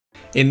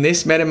In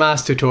this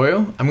MetaMask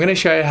tutorial, I'm going to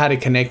show you how to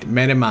connect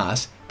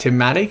MetaMask to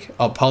Matic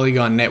or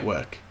Polygon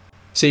network.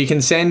 So you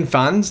can send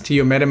funds to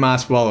your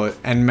MetaMask wallet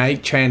and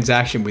make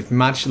transactions with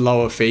much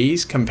lower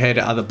fees compared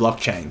to other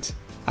blockchains.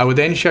 I will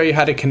then show you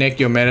how to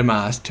connect your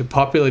MetaMask to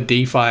popular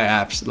DeFi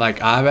apps like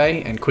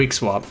Aave and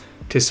Quickswap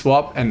to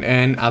swap and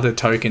earn other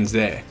tokens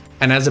there.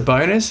 And as a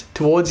bonus,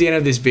 towards the end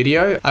of this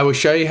video, I will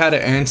show you how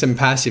to earn some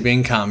passive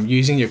income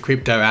using your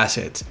crypto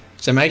assets.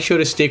 So make sure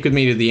to stick with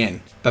me to the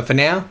end. But for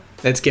now,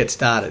 let's get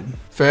started.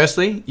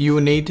 Firstly, you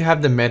will need to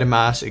have the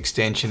MetaMask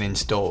extension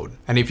installed.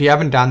 And if you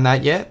haven't done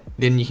that yet,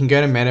 then you can go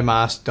to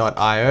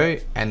metamask.io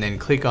and then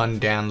click on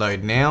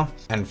download now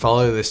and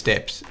follow the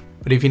steps.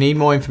 But if you need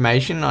more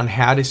information on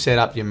how to set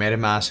up your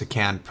MetaMask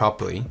account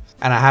properly,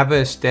 and I have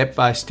a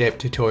step-by-step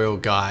tutorial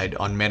guide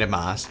on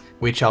MetaMask,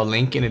 which I'll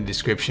link in the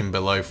description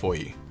below for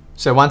you.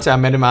 So once our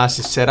MetaMask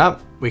is set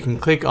up, we can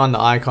click on the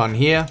icon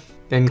here,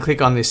 then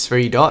click on this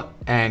three dot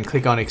and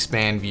click on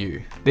expand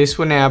view. This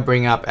will now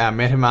bring up our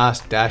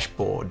MetaMask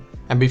dashboard.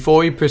 And before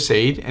we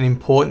proceed, an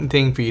important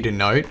thing for you to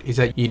note is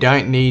that you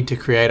don't need to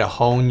create a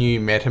whole new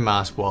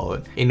MetaMask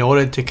wallet in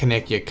order to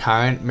connect your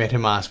current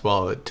MetaMask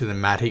wallet to the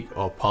Matic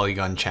or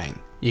Polygon chain.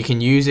 You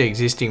can use the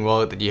existing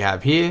wallet that you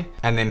have here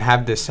and then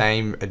have the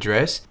same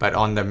address, but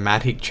on the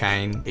Matic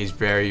chain is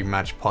very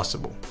much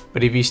possible.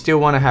 But if you still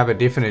want to have a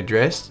different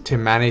address to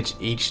manage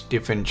each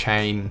different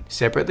chain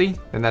separately,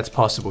 then that's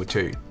possible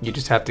too. You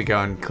just have to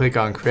go and click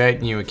on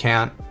create new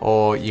account,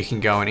 or you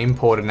can go and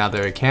import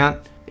another account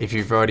if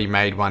you've already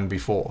made one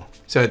before.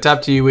 So it's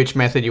up to you which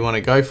method you want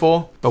to go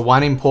for. But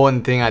one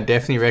important thing I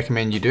definitely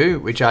recommend you do,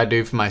 which I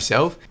do for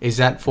myself, is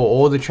that for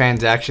all the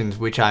transactions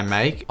which I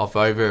make of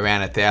over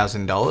around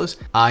 $1,000,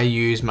 I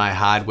use my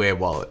hardware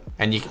wallet.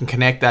 And you can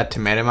connect that to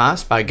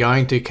MetaMask by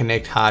going to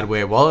connect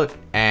hardware wallet,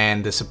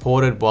 and the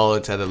supported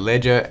wallets are the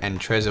Ledger and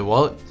Trezor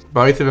wallet.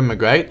 Both of them are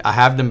great. I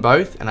have them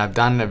both and I've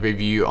done a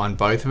review on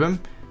both of them.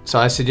 So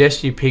I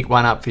suggest you pick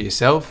one up for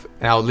yourself,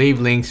 and I'll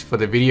leave links for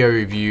the video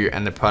review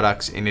and the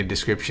products in the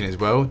description as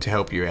well to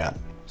help you out.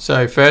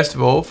 So first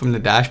of all, from the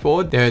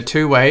dashboard, there are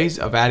two ways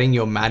of adding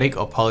your Matic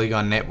or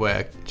Polygon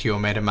network to your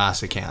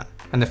MetaMask account.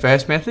 And the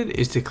first method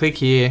is to click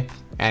here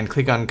and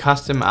click on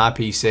custom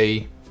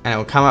RPC, and it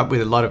will come up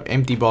with a lot of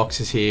empty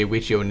boxes here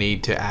which you'll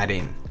need to add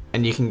in.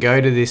 And you can go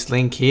to this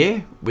link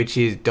here, which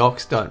is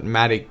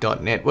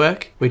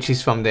docs.matic.network, which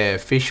is from their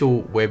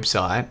official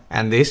website.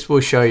 And this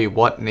will show you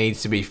what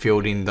needs to be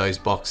filled in those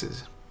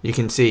boxes. You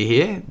can see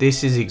here,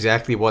 this is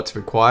exactly what's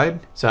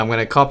required. So I'm going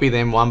to copy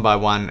them one by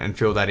one and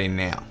fill that in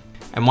now.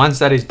 And once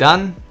that is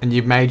done, and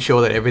you've made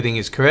sure that everything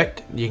is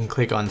correct, you can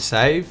click on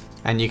save.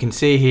 And you can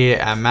see here,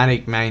 our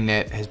Matic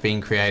mainnet has been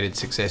created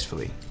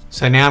successfully.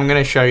 So now I'm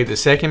going to show you the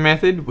second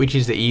method, which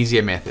is the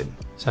easier method.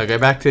 So go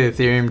back to the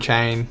Ethereum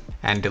chain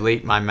and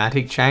delete my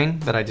Matic chain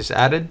that I just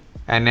added.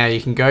 And now you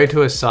can go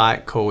to a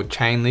site called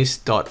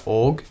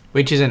chainlist.org,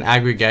 which is an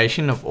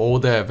aggregation of all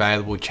the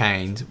available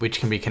chains which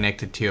can be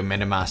connected to your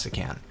MetaMask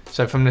account.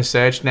 So from the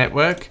search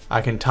network,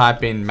 I can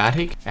type in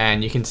Matic,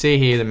 and you can see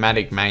here the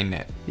Matic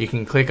mainnet. You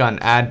can click on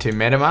add to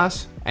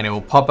MetaMask, and it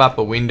will pop up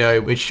a window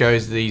which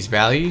shows these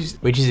values,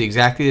 which is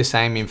exactly the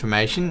same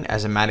information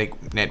as a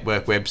Matic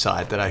network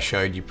website that I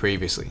showed you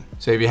previously.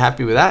 So if you're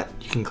happy with that,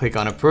 you can click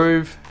on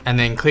approve and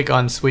then click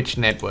on switch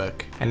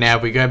network. And now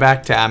if we go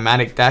back to our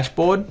Matic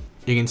dashboard,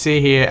 you can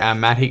see here our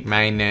Matic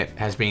mainnet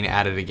has been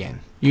added again.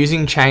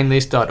 Using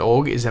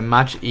chainlist.org is a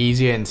much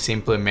easier and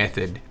simpler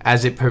method,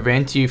 as it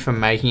prevents you from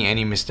making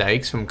any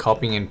mistakes from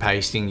copying and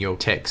pasting your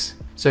text.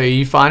 So are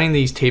you finding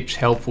these tips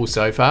helpful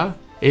so far?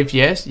 If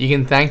yes, you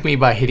can thank me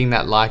by hitting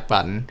that like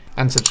button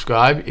and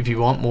subscribe if you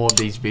want more of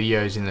these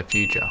videos in the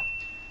future.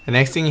 The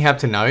next thing you have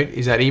to note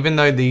is that even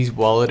though these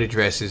wallet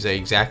addresses are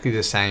exactly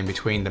the same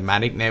between the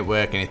Matic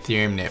network and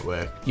Ethereum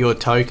network, your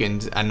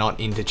tokens are not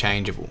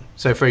interchangeable.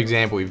 So for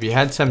example, if you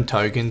had some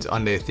tokens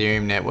on the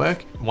Ethereum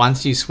network,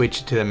 once you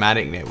switch to the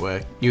Matic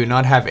network, you will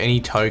not have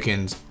any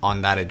tokens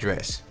on that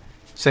address.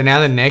 So now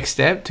the next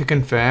step to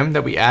confirm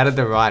that we added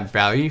the right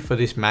value for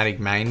this Matic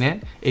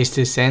mainnet is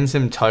to send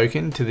some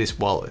token to this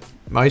wallet.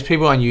 Most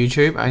people on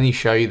YouTube only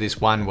show you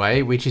this one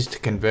way, which is to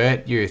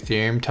convert your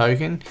Ethereum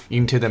token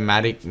into the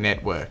Matic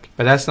network.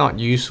 But that's not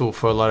useful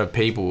for a lot of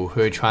people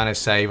who are trying to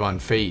save on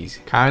fees.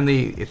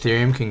 Currently,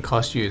 Ethereum can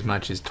cost you as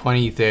much as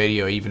 $20,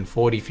 $30, or even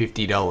 $40,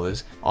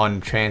 $50 on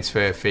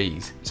transfer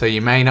fees. So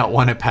you may not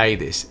want to pay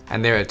this.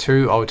 And there are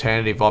two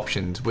alternative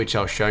options, which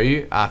I'll show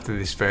you after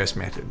this first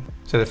method.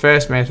 So the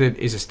first method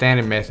is a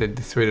standard method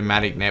through the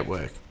Matic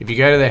network. If you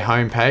go to their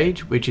homepage,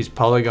 which is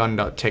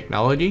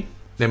polygon.technology,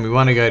 then we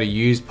want to go to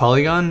use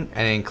Polygon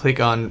and then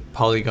click on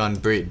Polygon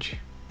Bridge.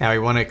 Now we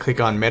want to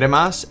click on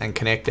MetaMask and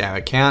connect our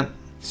account,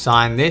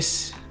 sign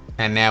this,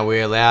 and now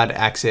we're allowed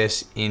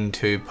access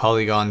into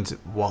Polygon's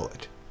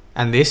wallet.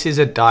 And this is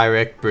a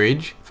direct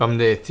bridge from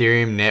the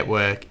Ethereum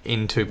network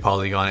into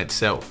Polygon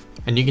itself.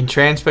 And you can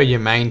transfer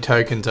your main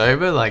tokens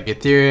over like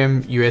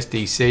Ethereum,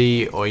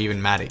 USDC, or even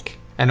Matic.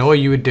 And all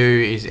you would do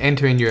is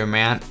enter in your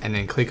amount and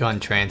then click on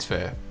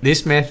transfer.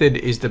 This method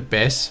is the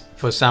best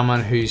for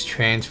someone who's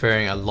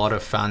transferring a lot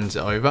of funds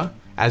over,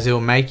 as it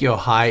will make your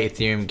high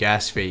Ethereum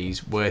gas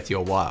fees worth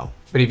your while.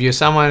 But if you're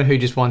someone who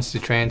just wants to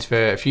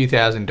transfer a few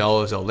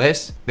 $1,000s or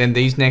less, then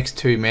these next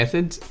two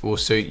methods will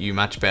suit you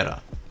much better.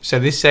 So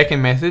this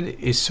second method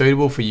is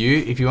suitable for you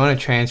if you want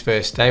to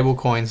transfer stable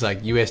coins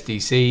like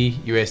USDC,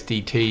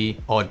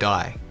 USDT, or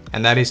DAI.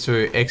 And that is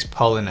through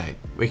Xpollinate.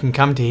 We can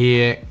come to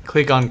here,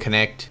 click on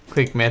connect,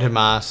 click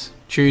MetaMask,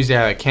 choose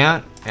our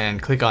account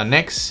and click on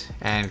next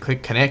and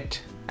click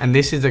connect. And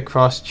this is a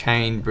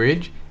cross-chain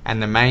bridge and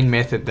the main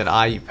method that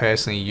I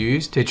personally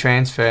use to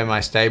transfer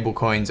my stable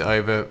coins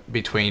over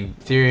between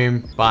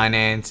Ethereum,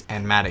 Binance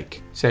and Matic.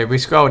 So if we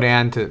scroll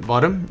down to the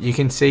bottom, you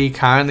can see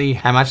currently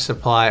how much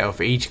supply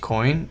of each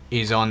coin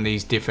is on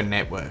these different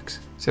networks.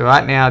 So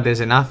right now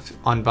there's enough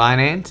on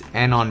Binance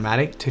and on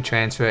Matic to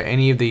transfer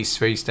any of these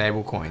three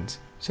stable coins.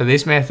 So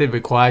this method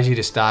requires you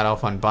to start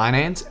off on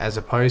Binance as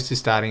opposed to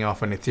starting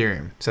off on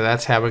Ethereum. So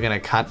that's how we're going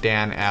to cut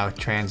down our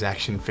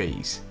transaction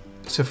fees.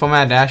 So from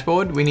our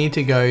dashboard, we need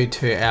to go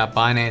to our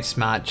Binance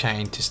Smart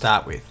Chain to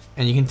start with.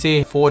 And you can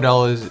see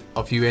 $4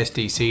 of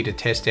USDC to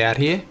test out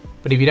here.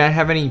 But if you don't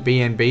have any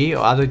BNB or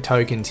other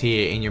tokens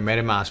here in your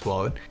MetaMask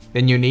wallet,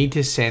 then you'll need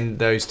to send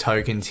those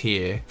tokens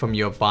here from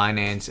your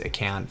Binance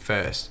account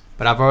first.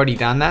 But I've already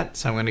done that,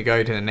 so I'm going to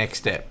go to the next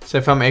step. So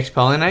from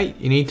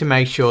Xpollinate, you need to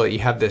make sure that you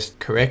have this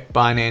correct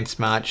Binance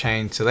Smart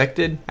Chain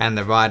selected and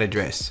the right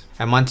address.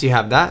 And once you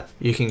have that,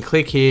 you can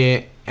click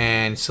here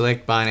and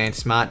select Binance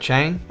Smart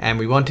Chain, and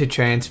we want to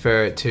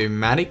transfer it to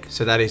Matic,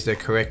 so that is the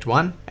correct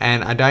one.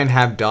 And I don't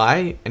have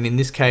DAI, and in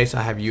this case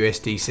I have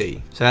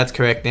USDC, so that's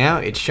correct. Now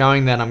it's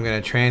showing that I'm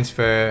going to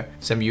transfer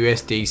some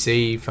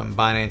USDC from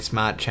Binance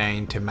Smart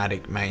Chain to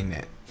Matic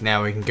mainnet.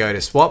 Now we can go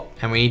to swap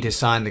and we need to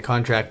sign the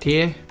contract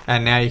here,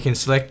 and now you can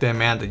select the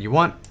amount that you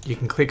want. You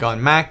can click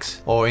on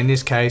max, or in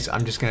this case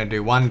I'm just going to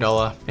do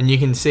 $1, and you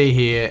can see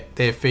here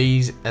their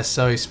fees are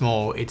so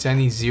small, it's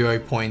only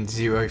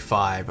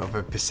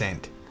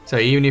 0.05%. So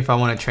even if I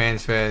want to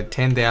transfer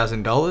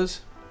 $10,000,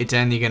 it's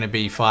only going to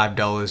be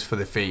 $5 for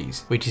the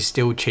fees, which is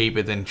still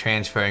cheaper than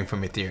transferring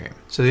from Ethereum.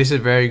 So this is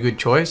a very good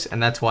choice,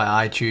 and that's why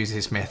I choose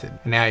this method.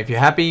 Now if you're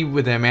happy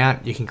with the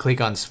amount, you can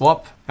click on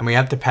swap, and we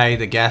have to pay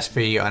the gas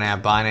fee on our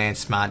Binance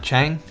Smart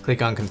Chain.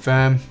 Click on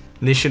confirm.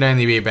 This should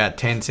only be about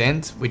 10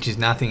 cents, which is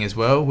nothing as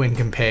well when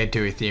compared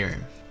to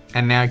Ethereum.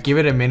 And now give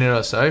it a minute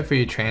or so for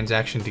your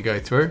transaction to go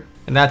through.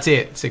 And that's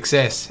it,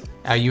 success.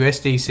 Our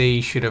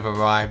USDC should have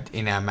arrived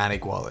in our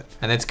Matic wallet.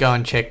 And let's go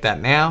and check that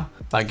now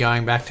by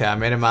going back to our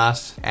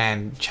MetaMask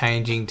and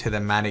changing to the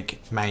Matic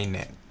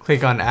mainnet.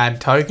 Click on add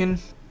token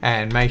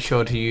and make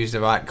sure to use the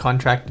right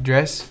contract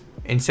address.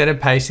 Instead of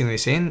pasting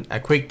this in, a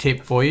quick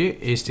tip for you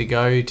is to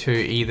go to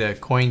either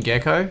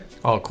CoinGecko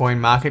or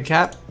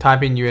CoinMarketCap,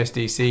 type in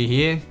USDC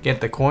here,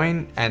 get the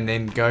coin, and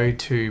then go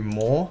to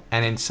more,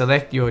 and then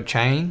select your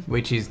chain,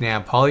 which is now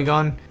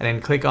Polygon, and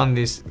then click on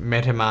this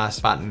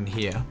MetaMask button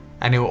here.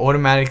 And it will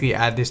automatically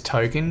add this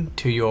token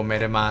to your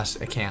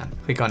MetaMask account.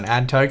 Click on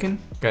add token,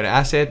 go to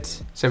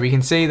assets. So we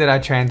can see that our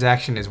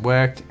transaction has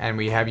worked and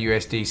we have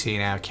USDC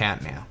in our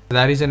account now. So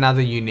that is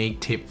another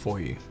unique tip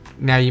for you.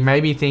 Now you may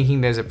be thinking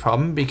there's a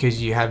problem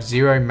because you have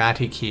zero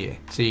Matic here.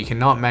 So you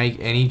cannot make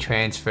any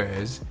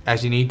transfers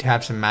as you need to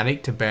have some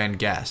Matic to burn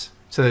gas.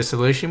 So the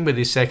solution with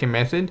this second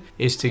method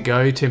is to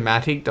go to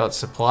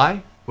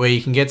matic.supply, where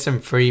you can get some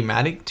free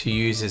Matic to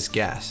use as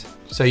gas.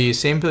 So you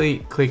simply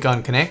click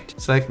on connect,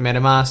 select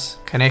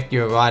MetaMask, connect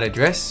your right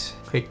address,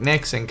 click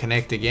next and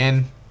connect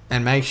again,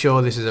 and make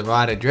sure this is the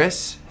right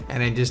address,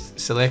 and then just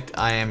select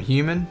I am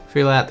human,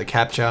 fill out the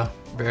captcha,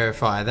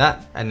 verify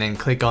that, and then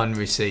click on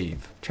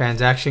receive.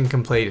 Transaction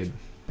completed.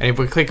 And if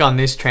we click on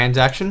this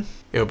transaction,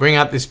 it'll bring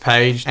up this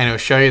page and it'll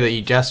show you that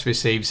you just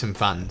received some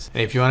funds.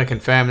 And if you want to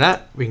confirm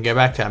that, we can go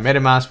back to our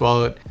MetaMask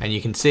wallet, and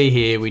you can see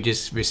here we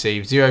just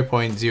received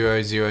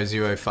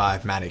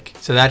 0.0005 Matic.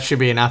 So that should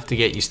be enough to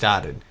get you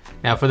started.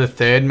 Now for the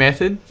third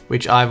method,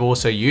 which I've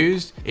also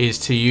used, is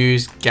to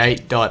use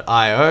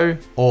gate.io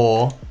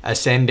or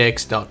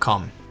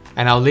AscendEx.com.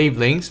 And I'll leave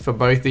links for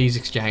both these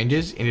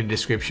exchanges in the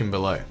description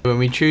below. When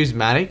we choose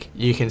Matic,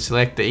 you can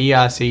select the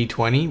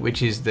ERC20,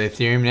 which is the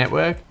Ethereum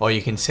network, or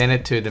you can send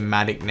it to the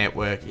Matic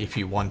network if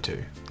you want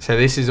to. So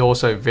this is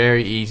also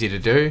very easy to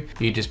do.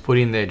 You just put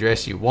in the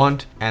address you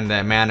want and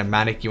the amount of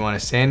Matic you want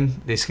to send.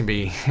 This can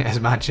be as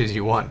much as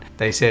you want.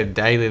 They said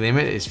daily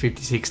limit is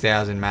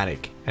 56,000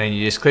 Matic. And then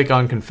you just click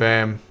on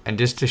confirm, and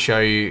just to show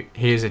you,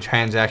 here's a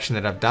transaction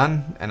that I've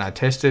done and I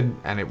tested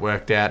and it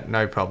worked out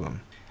no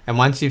problem. And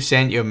once you've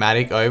sent your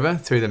Matic over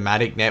through the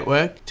Matic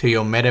network to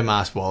your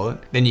MetaMask wallet,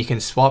 then you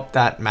can swap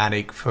that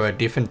Matic for a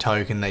different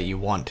token that you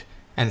want.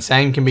 And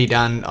same can be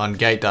done on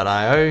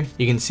gate.io.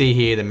 You can see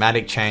here the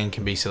Matic chain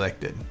can be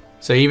selected.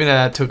 So even though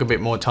that took a bit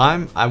more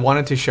time, I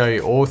wanted to show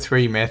you all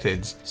three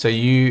methods so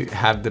you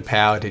have the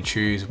power to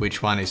choose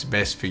which one is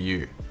best for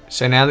you.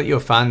 So now that your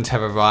funds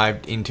have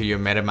arrived into your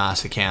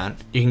MetaMask account,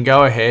 you can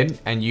go ahead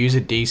and use a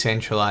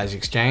decentralized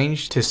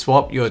exchange to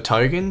swap your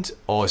tokens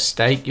or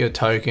stake your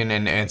token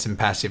and earn some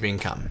passive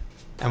income.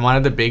 And one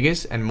of the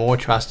biggest and more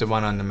trusted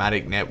one on the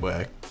Matic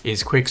network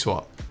is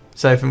Quickswap.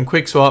 So from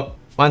Quickswap,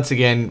 once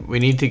again, we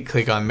need to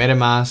click on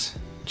MetaMask,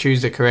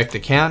 choose the correct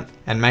account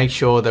and make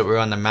sure that we're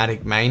on the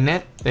Matic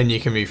mainnet. Then you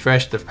can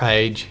refresh the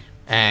page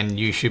and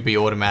you should be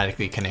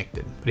automatically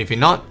connected. But if you're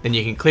not, then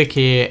you can click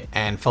here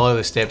and follow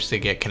the steps to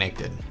get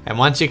connected. And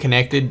once you're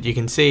connected, you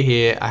can see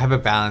here I have a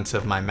balance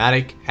of my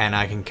Matic and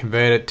I can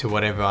convert it to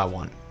whatever I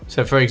want.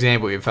 So for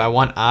example, if I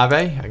want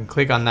Aave, I can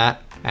click on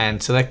that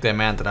and select the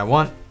amount that I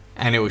want,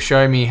 and it will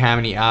show me how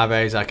many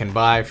Aaves I can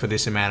buy for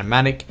this amount of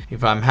Matic.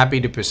 If I'm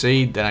happy to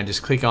proceed, then I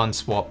just click on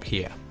swap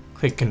here.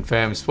 Click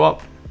confirm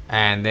swap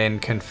and then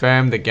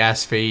confirm the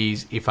gas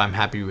fees if I'm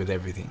happy with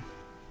everything.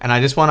 And I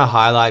just want to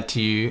highlight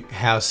to you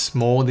how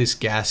small this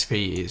gas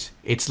fee is.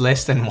 It's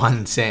less than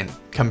 1 cent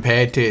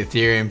compared to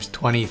Ethereum's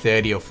 $20,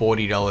 $30 or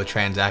 $40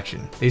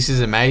 transaction. This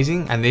is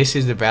amazing, and this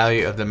is the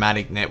value of the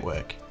Matic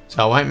network.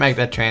 So I won't make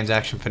that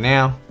transaction for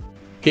now.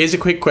 Here's a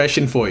quick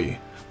question for you.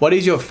 What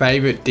is your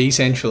favorite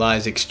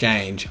decentralized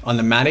exchange on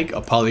the Matic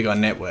or Polygon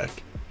network?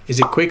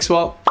 Is it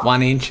Quickswap,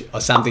 1inch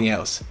or something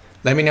else?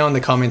 Let me know in the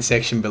comments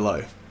section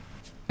below.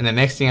 And the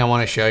next thing I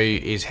want to show you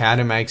is how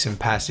to make some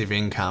passive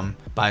income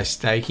by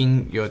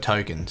staking your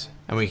tokens.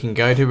 And we can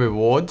go to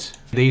rewards.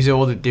 These are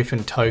all the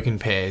different token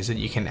pairs that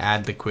you can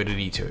add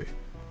liquidity to.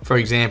 For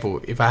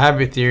example, if I have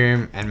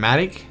Ethereum and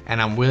Matic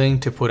and I'm willing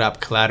to put up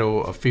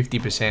collateral of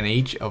 50%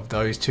 each of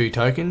those two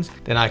tokens,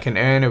 then I can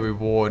earn a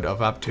reward of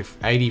up to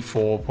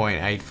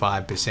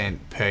 84.85%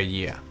 per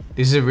year.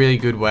 This is a really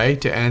good way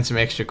to earn some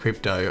extra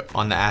crypto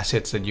on the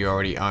assets that you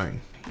already own.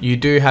 You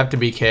do have to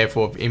be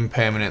careful of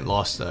impermanent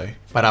loss though,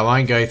 but I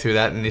won't go through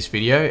that in this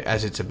video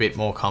as it's a bit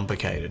more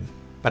complicated.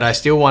 But I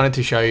still wanted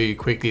to show you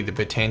quickly the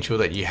potential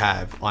that you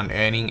have on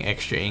earning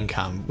extra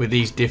income with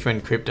these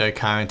different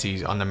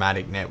cryptocurrencies on the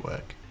Matic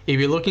network. If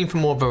you're looking for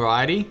more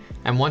variety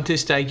and want to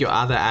stake your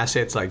other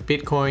assets like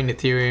Bitcoin,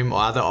 Ethereum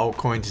or other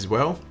altcoins as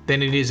well,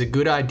 then it is a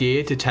good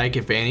idea to take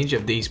advantage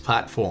of these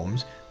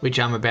platforms, which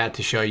I'm about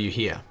to show you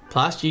here.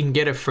 Plus, you can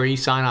get a free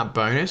sign up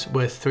bonus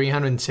worth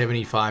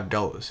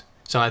 $375.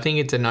 So I think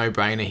it's a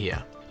no-brainer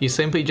here. You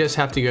simply just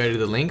have to go to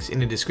the links in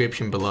the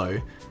description below,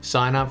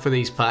 sign up for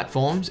these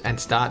platforms and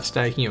start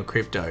staking your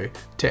crypto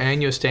to earn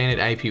your standard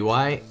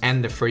APY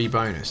and the free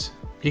bonus.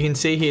 You can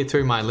see here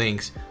through my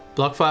links,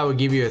 BlockFi will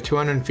give you a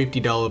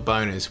 $250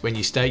 bonus when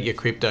you stake your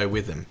crypto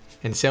with them.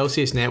 And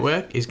Celsius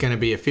Network is going to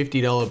be a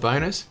 $50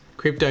 bonus.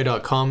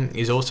 Crypto.com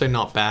is also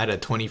not bad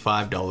at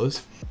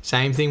 $25.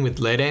 Same thing with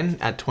Leden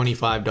at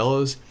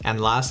 $25.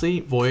 And lastly,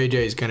 Voyager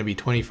is going to be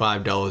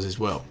 $25 as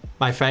well.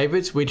 My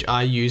favorites, which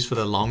I use for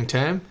the long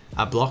term,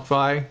 are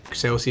BlockFi,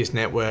 Celsius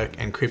Network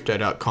and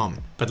Crypto.com.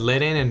 But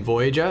Leden and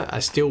Voyager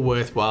are still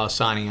worthwhile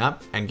signing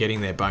up and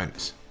getting their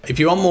bonus. If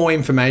you want more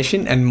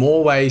information and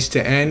more ways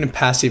to earn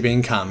passive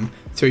income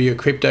through your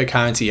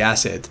cryptocurrency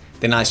assets,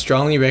 then I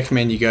strongly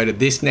recommend you go to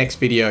this next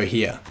video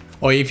here.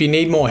 Or if you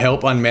need more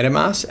help on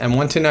MetaMask and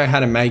want to know how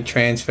to make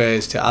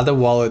transfers to other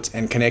wallets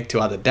and connect to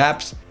other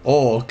dApps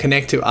or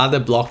connect to other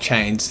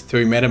blockchains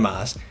through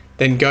MetaMask,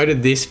 then go to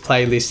this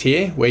playlist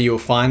here where you'll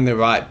find the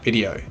right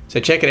video. So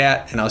check it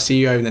out and I'll see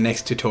you over the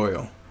next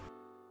tutorial.